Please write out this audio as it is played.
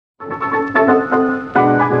You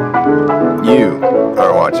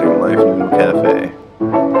are watching Lifenoodle Café. Who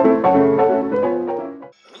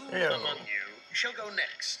among you shall go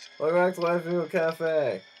next? Welcome back to Lifenoodle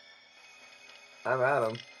Café. I'm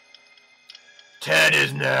Adam. Ted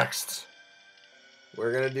is next.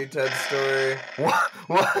 We're gonna do Ted's story. What?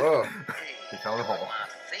 Whoa. He fell in a hole. My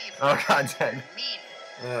favorite. Oh God, Ted.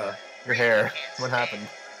 Yeah. Your hair. Can't What stand happened?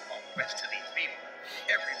 all the rest of these people.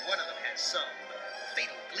 Every one of them has some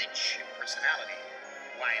fatal glitch in personality.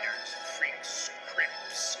 Whiners, freaks,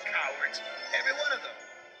 crimps, cowards. Every one of them.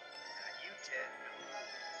 Not you, Ted. No.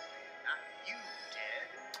 Not you, Ted.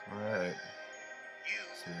 Alright. You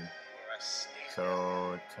So, were a snake. so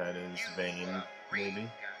Ted is You vain, were a brave maybe?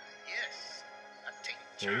 guy. Yes. A take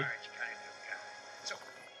Maybe? charge kind of guy. So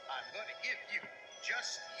I'm going to give you,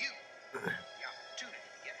 just you, the opportunity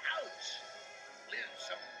to get out, live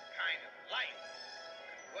some kind of life.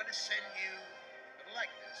 I'm going to send you,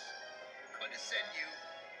 like this, I'm going to send you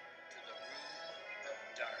to the room of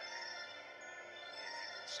dark. If you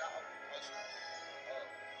can solve the puzzle of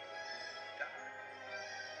dark,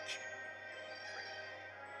 you're free.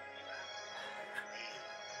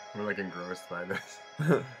 We're like engrossed by this.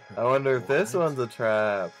 I wonder if this What? one's a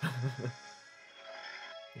trap.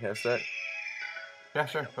 You have to start? Yeah,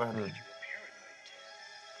 sure. Go ahead. You were paranoid, Ted.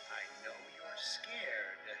 I know you're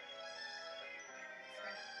scared. But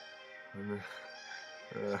you're my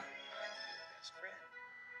friend. Uh, Best friend.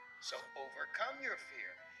 So overcome your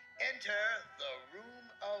fear. Enter the room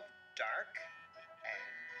of dark, and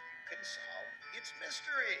you can solve its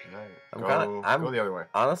mystery. Alright. Go the other way.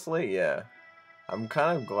 Honestly, yeah. I'm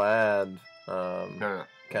kind of glad. No.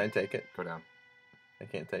 Can I take it? Go down. I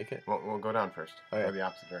can't take it. We'll go down first. Okay. Go the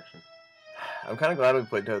opposite direction. I'm kind of glad we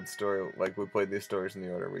played Ted's story. Like we played these stories in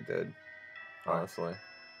the order we did. Why? Honestly.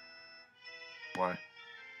 Why?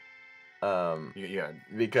 Yeah.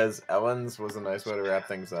 Because Ellen's was a nice way to wrap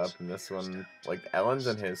things up, and this one, like Ellen's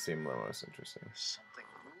and his seem the most interesting. There's something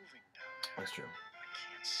moving down there. That's true.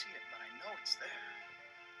 I can't see it, but I know it's there.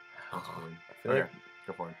 That's fine. I feel Okay. like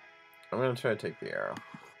Go for it. I'm gonna try to take the arrow.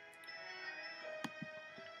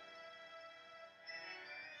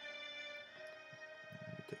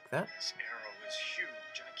 Take that. This arrow is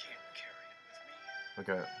huge. I can't carry it with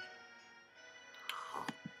me. Okay.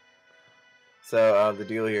 So the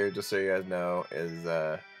deal here, just so you guys know, is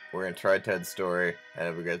we're gonna try Ted's story, and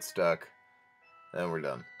if we get stuck, then we're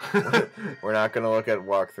done. We're not gonna look at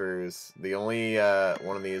walkthroughs. The only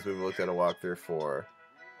one of these we've looked at a walkthrough for.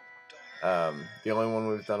 The only one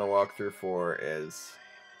we've done a walkthrough for is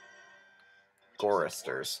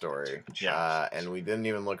Gorister's story. Yeah. And we didn't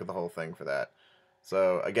even look at the whole thing for that.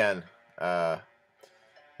 So again, we're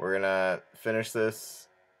gonna finish this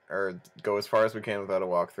or go as far as we can without a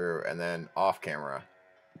walkthrough, and then off camera,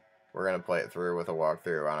 we're gonna play it through with a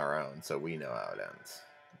walkthrough on our own, so we know how it ends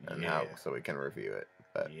and how, so we can review it.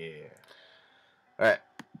 But Yeah. all right.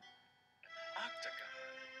 Octagon.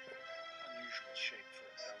 Unusual shape for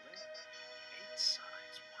a building. 8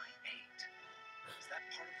 sides. Why 8? Is that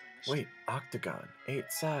part of the mystery? Wait, octagon,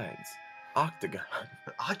 8 sides, octagon.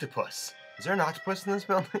 Octopus. Is there an octopus in this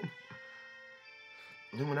building?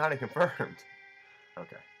 Illuminati confirmed.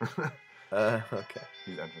 Okay. Okay.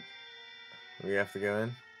 Use entrance. We have to go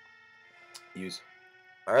in. Use.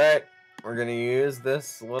 All right, we're gonna use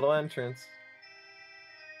this little entrance.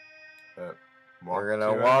 We're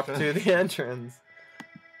gonna walk to the entrance.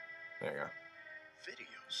 There you go. Video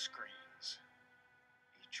screens.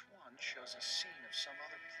 Each one shows a scene of some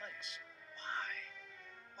other place.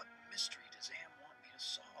 Why? What mystery does Am want me to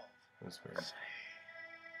solve? That's weird. Say,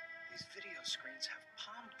 these video screens have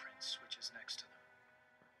palm print switches next to them.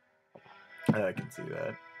 I can see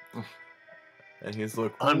that. And he's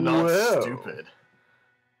like, I'm not "Whoa." stupid.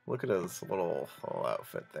 Look at his little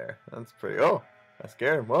outfit there. That's pretty. Oh, I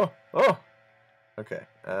scared him. Whoa. Oh. Okay.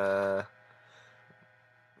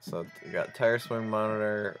 So we got tire swing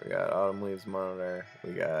monitor. We got autumn leaves monitor.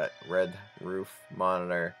 We got red roof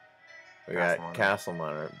monitor. We got castle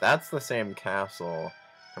monitor. That's the same castle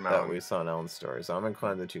that we saw in Ellen's story. So I'm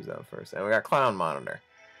inclined to choose that first. And we got clown monitor.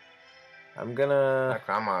 I'm gonna. That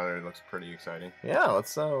clown monitor looks pretty exciting. Yeah.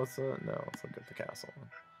 Let's look at the castle.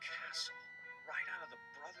 Castle. Right out of the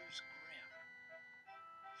Brothers Grimm.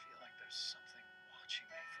 I feel like there's something watching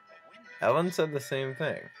me from the window. Ellen said the same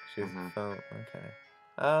thing. She's Mhm. felt okay.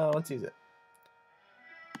 Let's use it.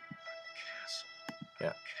 Castle.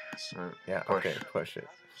 Yeah. Castle. Alright. Yeah. Push. Okay. Push it.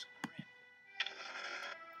 Brothers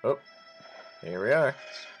Grimm. Oh. Here we are. What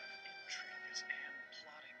sort of intrigue is Anne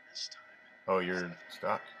plotting this time? Oh, you're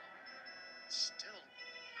stuck. Still,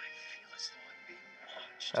 I feel as though I'm being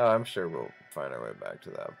watched. Oh, I'm sure we'll find our way back to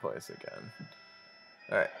that place again.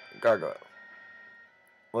 Alright, gargoyle.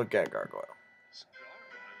 Look at gargoyle. This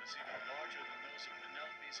gargoyle is even larger than those of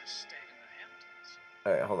Penelope's estate in the Hamptons.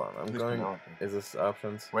 Alright, hold on. I'm Who's going. Penelope? Is this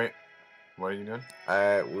options? Wait, what are you doing?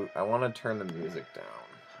 I want to turn the music down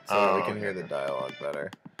so that we can hear the okay. dialogue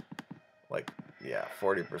better. Like, yeah,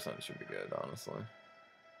 40% should be good, honestly.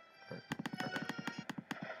 Okay.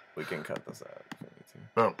 We can cut this out if we need to.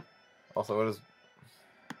 Boom. Also, what is...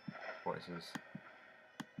 Voices.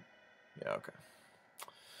 Yeah, okay.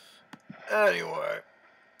 Anyway.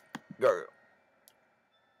 Gargoyle.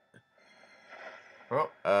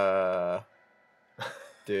 Oh.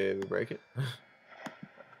 Did we break it?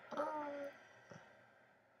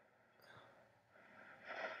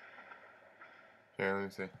 Here, let me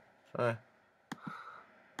see. Alright.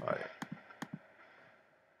 Alright.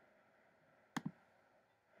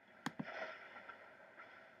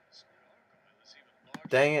 This gargoyle is even larger.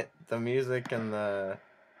 Dang it, the music and the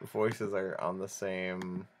voices are on the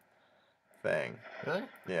same thing. Really?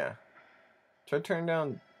 Yeah. Try turning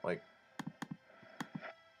down, like...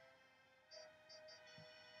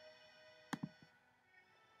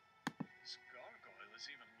 This gargoyle is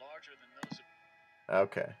even larger than those of...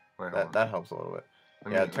 Okay. Wait, hold on. That helps a little bit.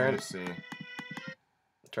 Let yeah, me turn- just see.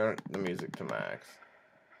 Turn the music to max.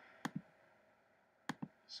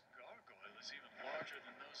 This gargoyle is even larger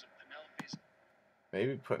than those of Penelope's...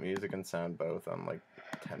 Maybe put music and sound both on like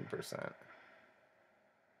 10%.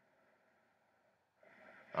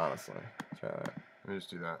 Honestly, try that. Let me just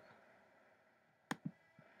do that.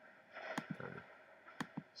 30.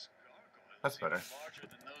 This gargoyle That's is even better. larger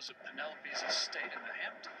than those of Penelope's estate in the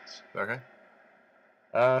Hamptons. Okay?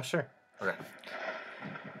 Sure. Okay.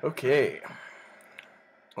 Okay.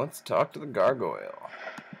 Let's talk to the gargoyle.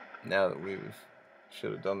 Now that we've...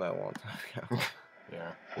 Should have done that a long time ago.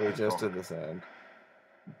 Yeah. We just Cool. did this ad.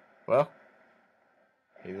 Well,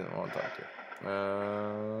 he didn't want to talk to.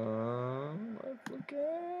 Let's look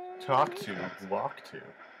at... Talk to, walk to.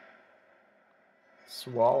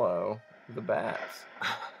 Swallow the bats.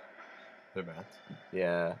 They're bats.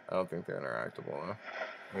 Yeah, I don't think they're interactable though.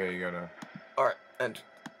 Okay, you gotta. Alright, enter.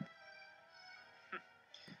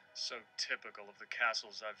 So typical of the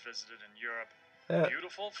castles I've visited in Europe. Yeah.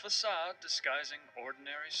 Beautiful facade disguising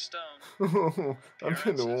ordinary stone. I've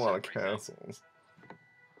been to a Appearance is lot of everything. castles.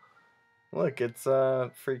 Look, it's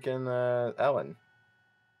freaking Ellen.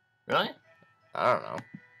 Really? I don't know.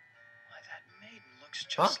 Why, that maiden looks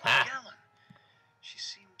just Huh? like Ellen. She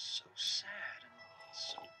seems so sad and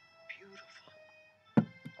so beautiful.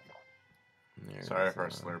 There's, Sorry if our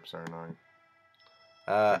slurps are annoying.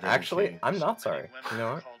 actually, tea. I'm not So many sorry. women You know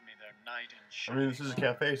have what? called me their knight in I shining mean, this is a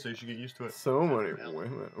armor. cafe, so you should get used to it. So many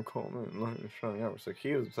women have called me showing up. So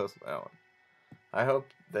he was obsessed with Ellen. I hope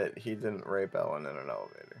that he didn't rape Ellen in an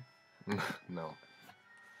elevator. No.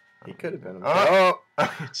 He could have been. Oh!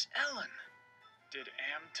 It's Ellen. Did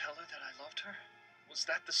Am tell her that I loved her? Was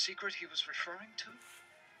that the secret he was referring to?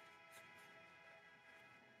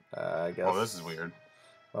 I guess. Oh, this is weird.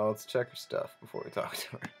 Well, let's check her stuff before we talk to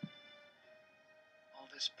her. All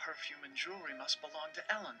this perfume and jewelry must belong to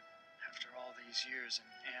Ellen. After all these years in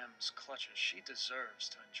Am's clutches, she deserves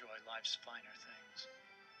to enjoy life's finer things.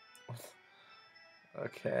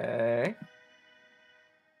 Okay.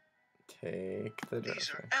 Take the These are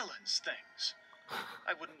dresser. Ellen's things.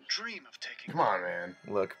 I wouldn't dream of taking Come on, man.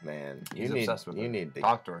 Look, man, He's you obsessed with it. need to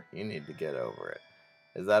Talk to her. you need to get over it.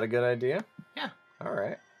 Is that a good idea? Yeah. All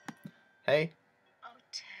right. Hey. Oh,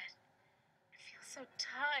 Ted. I feel so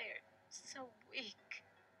tired, so weak.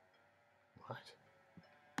 What?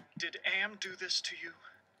 Did Am do this to you?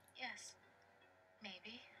 Yes,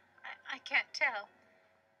 maybe. I can't tell.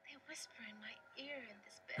 They whisper in my ear in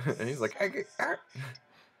this bed. And he's like, so I get. soft.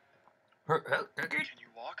 Can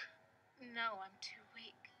you walk? No, I'm too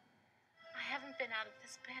weak. I haven't been out of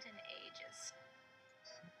this bed in ages.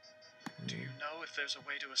 Do you know if there's a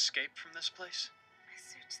way to escape from this place? I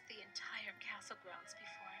searched the entire castle grounds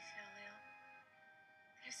before I fell ill.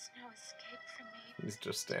 There's no escape for me. He's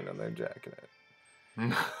just standing there jacking it.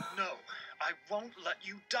 No, I won't let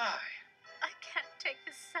you die. I can't take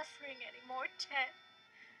this suffering anymore, Ted.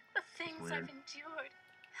 The things weird. I've endured.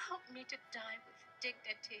 Help me to die with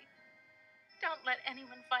dignity. Don't let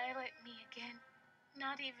anyone violate me again.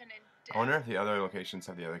 Not even in death. I wonder if the other locations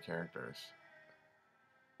have the other characters.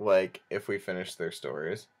 Like, if we finish their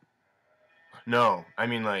stories. No, I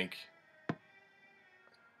mean, like,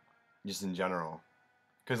 just in general.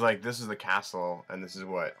 Because, like, this is the castle, and this is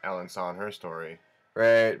what Ellen saw in her story.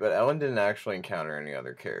 Right, but Ellen didn't actually encounter any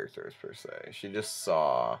other characters per se. She just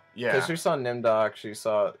saw, Yeah. because she saw Nimdok. She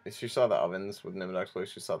saw the ovens with Nimdok's place.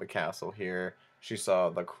 She saw the castle here. She saw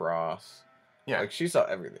the cross. Yeah. Like, she saw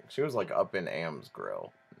everything. She was, like, up in Am's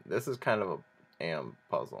grill. This is kind of a Am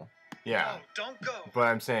puzzle. Yeah. No, don't go. But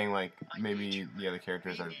I'm saying, like, I need maybe you. the other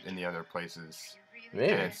characters are in the other places. You really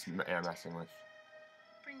Maybe. And do. it's messing with.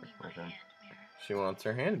 Bring me my Okay. hand mirror. She wants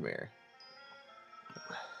her hand mirror.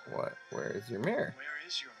 What? Where is your mirror? Where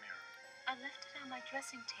is your mirror? I left it on my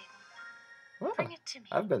dressing table. Oh, Bring it to me.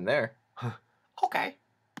 I've been there. Okay.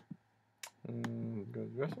 Go to the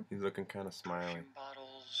dresser. He's looking kind of smiley. Perfume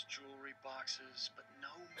bottles, jewelry boxes, but no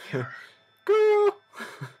mirror. Girl,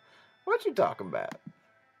 what you talking about?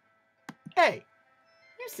 Hey,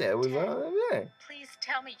 you said it was Dad. on there. Please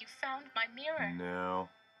tell me you found my mirror. No.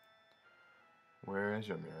 Where is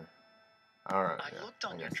your mirror? Alright. I Yeah, looked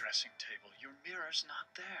on your guess. dressing table. Your mirror's not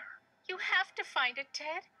there. You have to find it,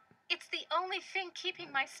 Ted. It's the only thing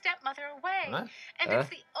keeping my stepmother away. What? And Huh? it's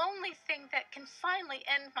the only thing that can finally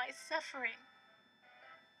end my suffering.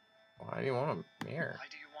 Why do you want a mirror? Why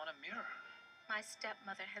do you want a mirror? My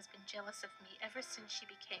stepmother has been jealous of me ever since she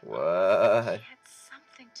became What? She had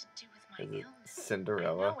something to do with my Is it illness.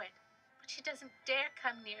 Cinderella? I know it, but she doesn't dare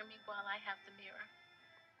come near me while I have the mirror.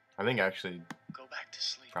 I think actually, Go back to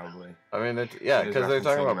sleep. probably. I mean, yeah, It is because they're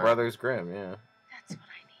talking referencing about that. Brothers Grimm, yeah. That's what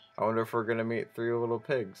I need. I wonder if we're gonna meet three little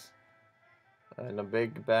pigs. And a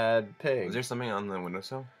big bad pig. Is there something on the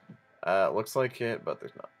windowsill? Looks like it, but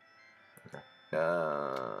there's not.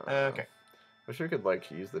 Okay. Okay. Wish we could, like,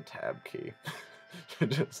 use the tab key. to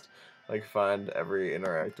just, like, find every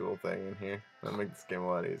interactable thing in here. That makes this game a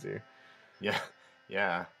lot easier. Yeah.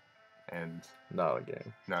 Yeah. And Not a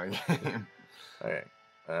game. no game. Okay.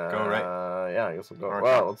 right? Yeah, I guess we'll go. Or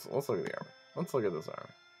Well, top. let's look at the armor. Let's look at this armor.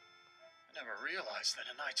 I never realized that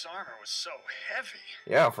a knight's armor was so heavy.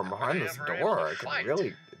 Yeah, from How behind were they this ever able door, to I can fight?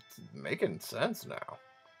 really. It's making sense now.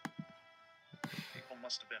 People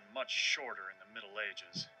must have been much shorter in the Middle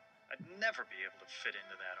Ages. I'd never be able to fit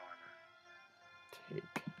into that armor.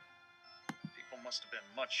 Take. People must have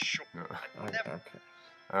been much short. No. I'd Okay. never.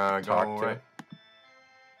 okay. Go Talk to right. it.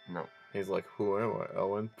 No. He's like, who am I,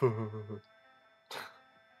 Ellen?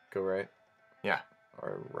 Go right. Yeah.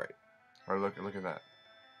 Or right. Or look at that.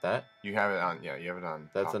 That? You have it on. Yeah, you have it on.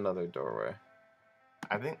 That's top. another doorway.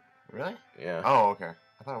 I think. Really? Yeah. Oh, okay.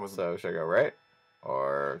 I thought it was. So should I go right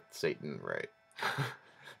or Satan right?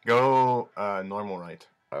 Go normal right.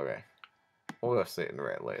 Okay. We'll go Satan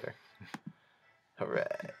right later. Alright,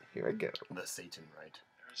 here I go. The Satan right.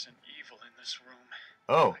 There's an evil in this room.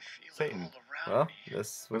 Oh, I feel Satan. it all around Well, me.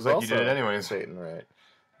 this was Looks like you also did it anyways. Satan right.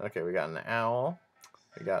 Okay, we got an owl.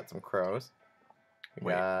 We got some crows. We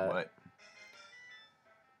Wait, got... what?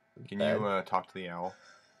 Can bed. you talk to the owl?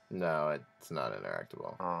 No, it's not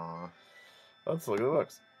interactable. Aw. Let's look at the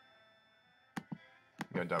books.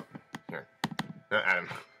 Go dump. Here. Adam.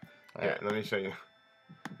 Here, Alright, let me show you.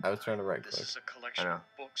 I was trying to right This click. is a collection I know. of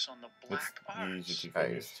books on the It's, Black you use your Arts. two I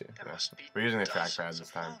fingers. used to. There Yeah. must be We're using the dozens trackpad of this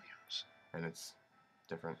time. volumes. And it's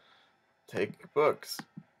different. Take books.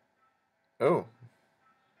 Oh.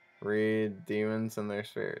 Read Demons and Their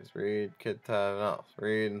Spheres. Read Kitab and Elf.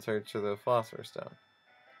 Read In Search of the Philosopher's Stone.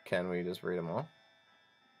 Can we just read them all?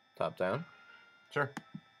 Top down? Sure.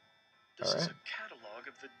 This is Alright. a catalog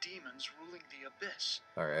of the demons ruling the abyss.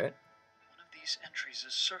 Alright. One of these entries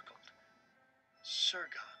is circled.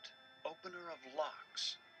 Surgot, opener of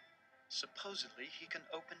locks. Supposedly, he can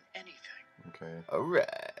open anything. Okay.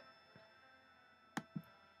 Alright.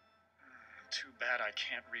 Too bad I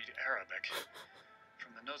can't read Arabic.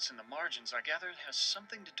 From the notes in the margins, I gather it has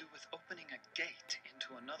something to do with opening a gate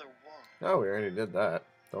into another world. Oh, we already did that.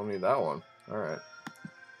 Don't need that one. Alright.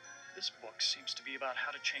 This book seems to be about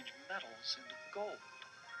how to change metals into gold.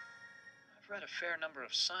 I've read a fair number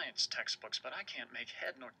of science textbooks, but I can't make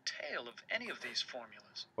head nor tail of any of these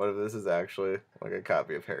formulas. What if this is actually like a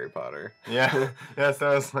copy of Harry Potter? Yeah. Yeah,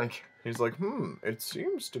 so I was like, He's like, it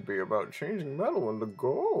seems to be about changing metal into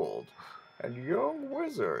gold. And young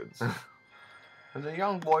wizards. there's a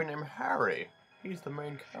young boy named Harry. He's the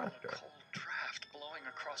main I feel a character. cold draft blowing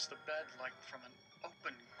across the bed like from an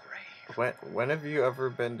open grave. When have you ever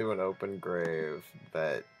been to an open grave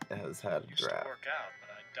that has had a Used draft? to work out, but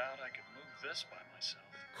I doubt I could move this by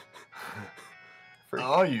myself. Freak-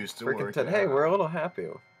 I used to Freaking work. Ted, hey, out. we're a little happy.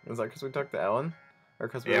 Was that because we talked to Ellen? Or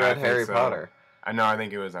because we Yeah, I read think Harry so. Potter? I know. I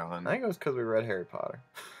think it was Ellen. I think it was because we read Harry Potter.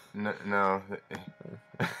 No. no. Let's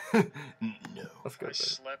If go. I Babe.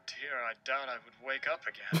 slept here, I doubt I would wake up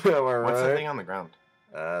again. Am I What's the right? thing on the ground?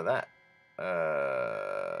 That.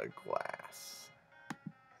 Glass.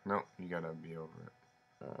 No, you gotta be over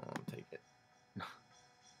it. Take it. Ouch!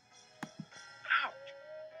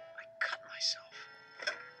 I cut myself.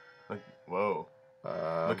 Look. Whoa.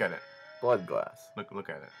 Look at it. Blood glass. Look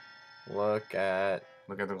at it. Look at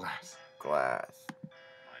Look at the glass. glass.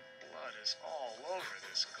 My blood is all over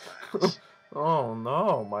this glass. Oh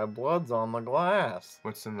no, my blood's on the glass.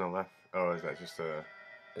 What's in the left? Oh, is that just a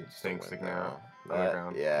It's thing a sticking window. out That,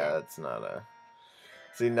 underground? yeah, that's not a...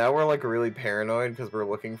 See, now we're like really paranoid because we're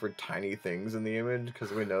looking for tiny things in the image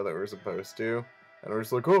because we know that we're supposed to. And we're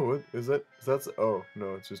just like, oh, what is that? Oh,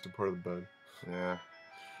 no, it's just a part of the bed. Yeah.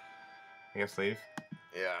 I guess leave.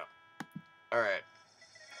 Yeah. Alright.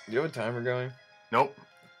 Do you have a timer going? Nope.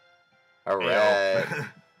 Alright.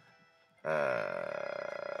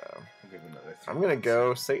 I'll give another 3 I'm gonna minutes.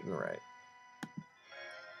 go Satan right.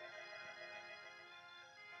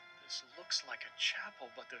 This looks like a chapel,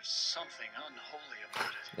 but there's something unholy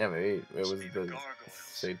about it. Yeah, maybe it was Must be the the gargoyles.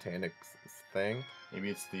 satanic thing. Maybe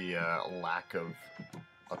it's the lack of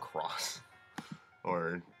a cross.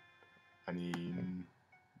 Or any Nothing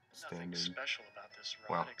standard. special about this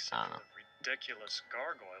Well, rod I except don't for know. the ridiculous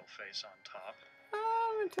gargoyle face on top.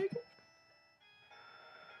 I'm gonna take it.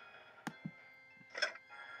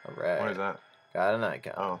 Alright. What is that? Got an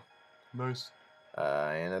icon. Oh. Nice.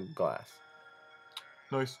 And a glass.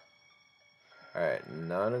 Nice. Alright,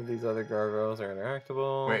 none of these other gargoyles are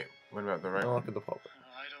interactable. Wait, what about the right Don't one? look at the pulpit.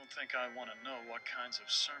 I don't think I want to know what kinds of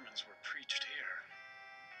sermons were preached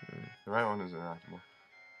here. The right one is interactable.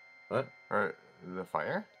 What? Or the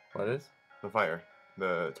fire? What is? The fire.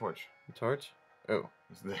 The torch. The torch? Oh.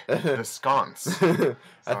 It's the sconce. I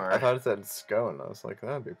Sorry. thought it said scone. I was like,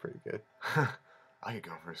 that'd be pretty good. I could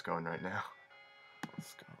go for a scone right now.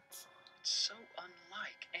 Scones. It's so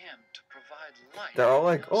unlike Am to provide light. They're all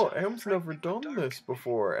like, It knows oh, how Am's never frightening the done dark this can be."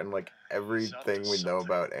 before. And like everything we know something.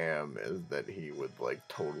 about Am is that he would like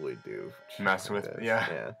totally do shit Mess like with- this. yeah.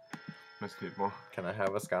 Yeah. Miss people. Can I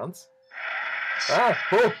have a sconce? This Ah!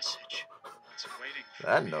 Oh! message. What's waiting for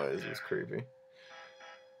That me up noise there? was creepy.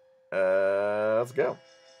 Let's go.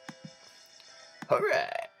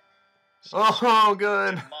 Alright. Oh,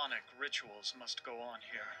 good. Demonic rituals must go on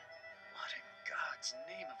here. What in God's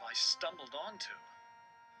name have I stumbled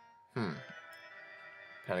onto?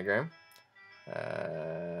 Pentagram.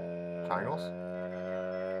 Triangles?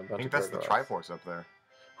 I Bunch think of that's the gargoyles. Triforce up there.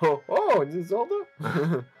 Oh, is it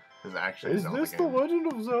Zelda? Is actually Is Zelda this the game.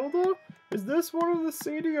 Legend of Zelda? Is this one of the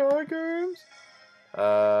CDI games?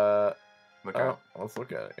 Look Oh, out. let's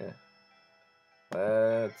look at it, yeah.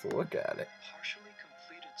 Let's look at it. Partially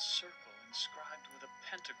completed circle inscribed with a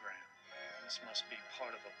pentagram. This must be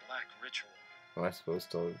part of a black ritual. Am I supposed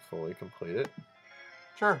to fully complete it?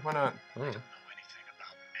 Sure, why not? I don't know anything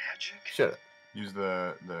about magic. Shut it. Use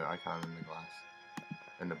the icon in the glass.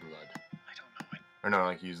 And the blood. I don't know it. Or no,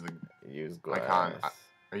 like use the Use glass. icon.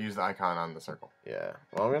 Or use the icon on the circle. Yeah.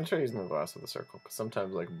 Well, I'm gonna try using the glass with the circle, because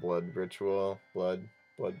sometimes, like, blood ritual, blood.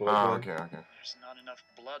 Oh, okay. There's not enough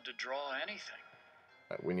blood to draw anything.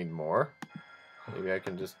 We need more? Maybe I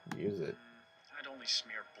can just use it. I'd only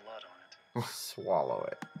smear blood on it. Swallow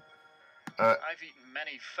it. I've eaten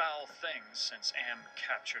many foul things since Am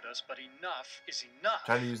captured us, but enough is enough.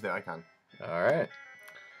 Try to use the icon. Alright.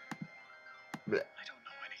 I don't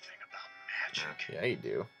know anything about magic. Yeah, you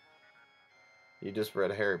do. You just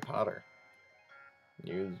read Harry Potter.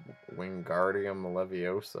 Use Wingardium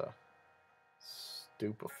Leviosa.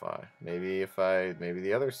 Stupefy. Maybe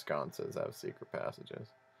the other sconces have secret passages.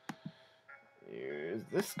 Use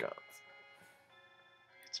this sconce.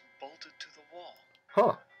 It's bolted to the wall.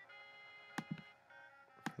 Huh.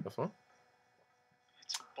 This one?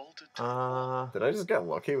 It's bolted to the wall. Did I just get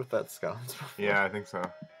lucky with that sconce before? Yeah, I think so.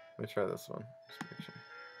 Let me try this one. Just make sure.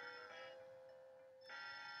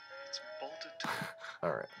 It's bolted to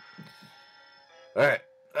Alright. Alright.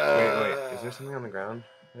 Wait. Is there something on the ground?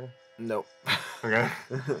 Yeah. Nope. Okay.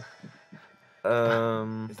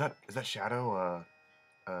 Um. Is that shadow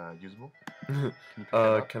usable? Can you pick it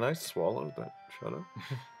up? Can I swallow that shadow?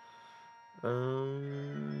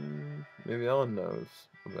 Maybe Ellen knows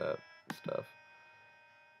about stuff.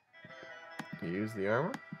 Use the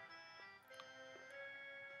armor?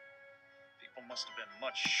 People must have been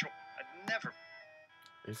much short. I'd never.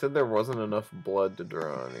 He said there wasn't enough blood to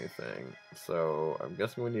draw anything, so I'm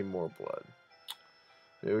guessing we need more blood.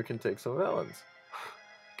 Maybe we can take some of Ellen's.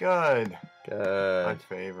 Good. My Good.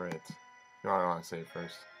 favorite. You want to say it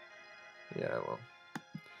first? Yeah, well.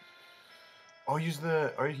 Oh, or you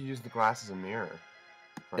can use the glass as a mirror.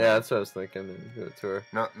 Yeah, that's what I was thinking. And give it to her.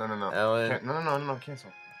 No. Ellen. No,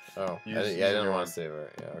 cancel. Oh, I Use- didn't, use yeah, I your didn't want one. to save her.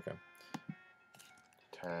 Yeah, okay.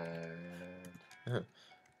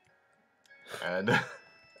 Ted.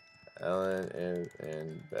 Ellen is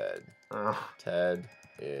in bed. Oh. Ted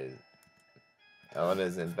is. Ellen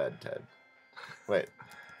is in bed, Ted. Wait.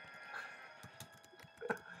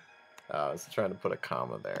 I was trying to put a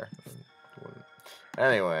comma there.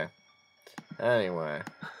 Anyway. Anyway.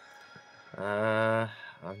 I'll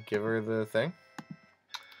give her the thing.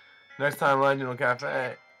 Next time, Lifenoodle Cafe.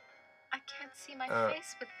 I can't see my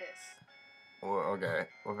face with this. Well, okay.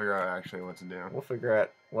 We'll figure out actually what to do. We'll figure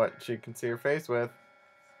out what she can see her face with.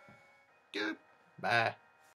 Good. Bye.